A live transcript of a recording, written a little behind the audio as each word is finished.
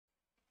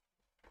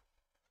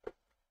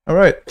All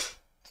right,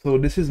 so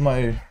this is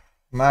my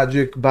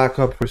magic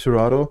backup for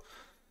Serato.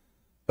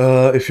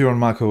 If you're on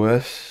Mac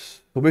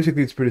OS, so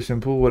basically it's pretty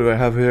simple. What do I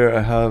have here?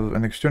 I have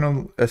an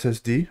external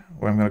SSD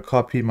where I'm gonna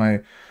copy my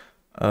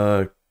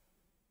uh,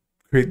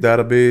 create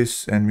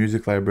database and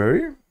music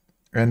library,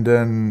 and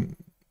then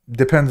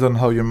depends on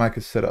how your Mac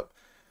is set up.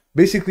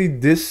 Basically,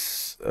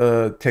 this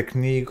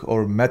technique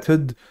or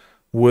method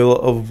will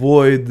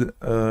avoid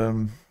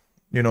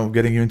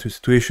getting you into a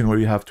situation where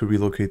you have to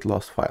relocate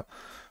lost file,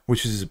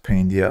 which is a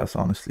pain in the ass,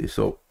 honestly.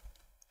 So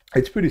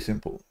it's pretty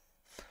simple.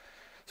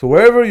 So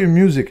wherever your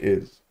music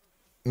is,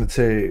 let's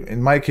say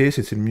in my case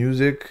it's in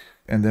music,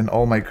 and then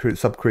all my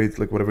subcrates,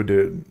 like whatever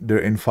they're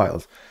in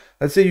files.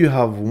 Let's say you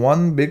have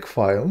one big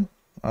file,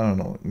 I don't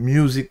know,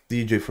 music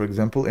DJ for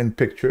example, in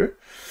picture,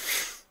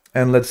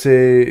 and let's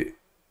say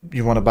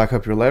you want to back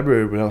up your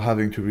library without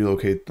having to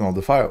relocate all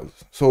the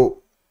files.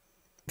 So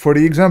for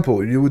the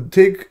example, you would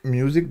take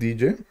music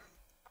DJ,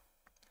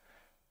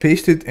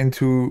 paste it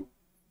into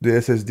the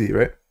SSD,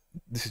 right?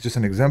 This is just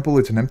an example,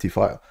 it's an empty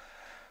file.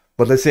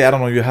 But let's say, I don't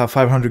know, you have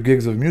 500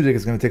 gigs of music,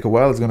 it's going to take a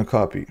while, it's going to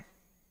copy.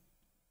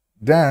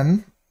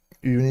 Then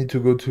you need to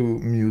go to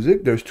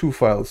music. There's two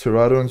files,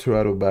 Serato and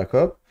Serato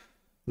backup.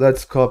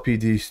 Let's copy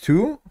these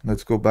two.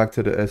 Let's go back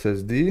to the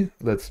SSD.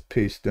 Let's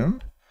paste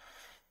them.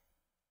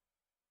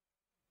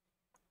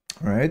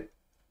 All right.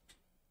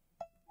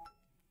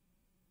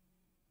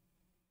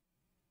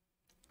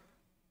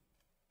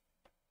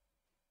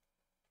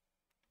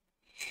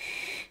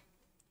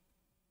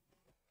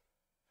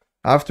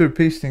 After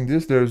pasting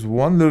this, there's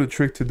one little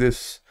trick to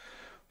this.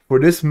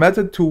 For this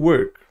method to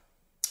work,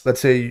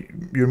 let's say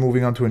you're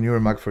moving on to a newer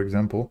Mac, for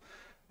example,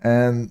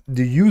 and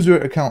the user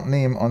account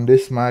name on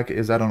this Mac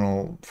is, I don't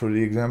know, for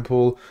the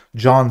example,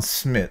 John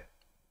Smith.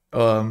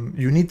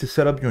 You need to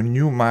set up your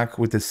new Mac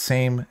with the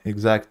same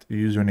exact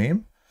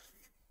username.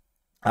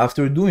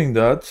 After doing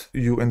that,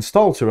 you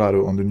install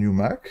Serato on the new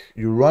Mac,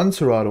 you run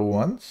Serato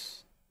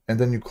once, and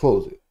then you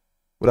close it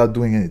without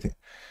doing anything.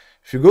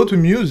 If you go to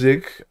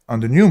music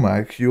on the new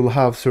Mac, you'll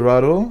have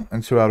Serato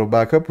and Serato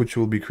backup, which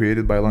will be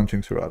created by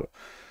launching Serato.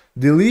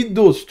 Delete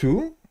those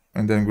two,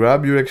 and then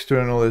grab your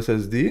external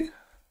SSD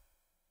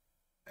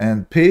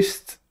and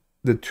paste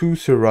the two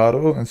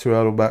Serato and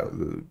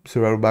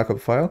Serato backup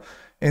file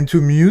into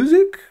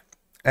music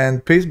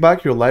and paste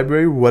back your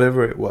library,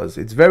 whatever it was.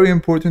 It's very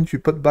important you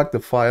put back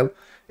the file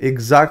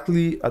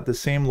exactly at the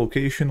same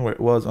location where it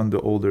was on the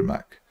older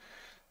Mac.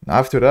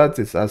 After that,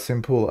 it's as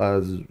simple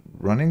as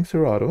running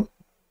Serato.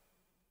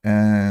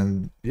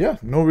 And yeah,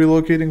 no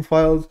relocating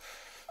files,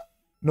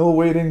 no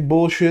waiting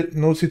bullshit,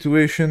 no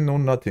situation, no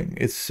nothing.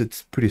 It's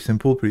pretty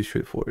simple, pretty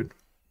straightforward.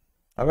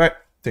 All right,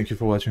 thank you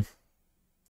for watching.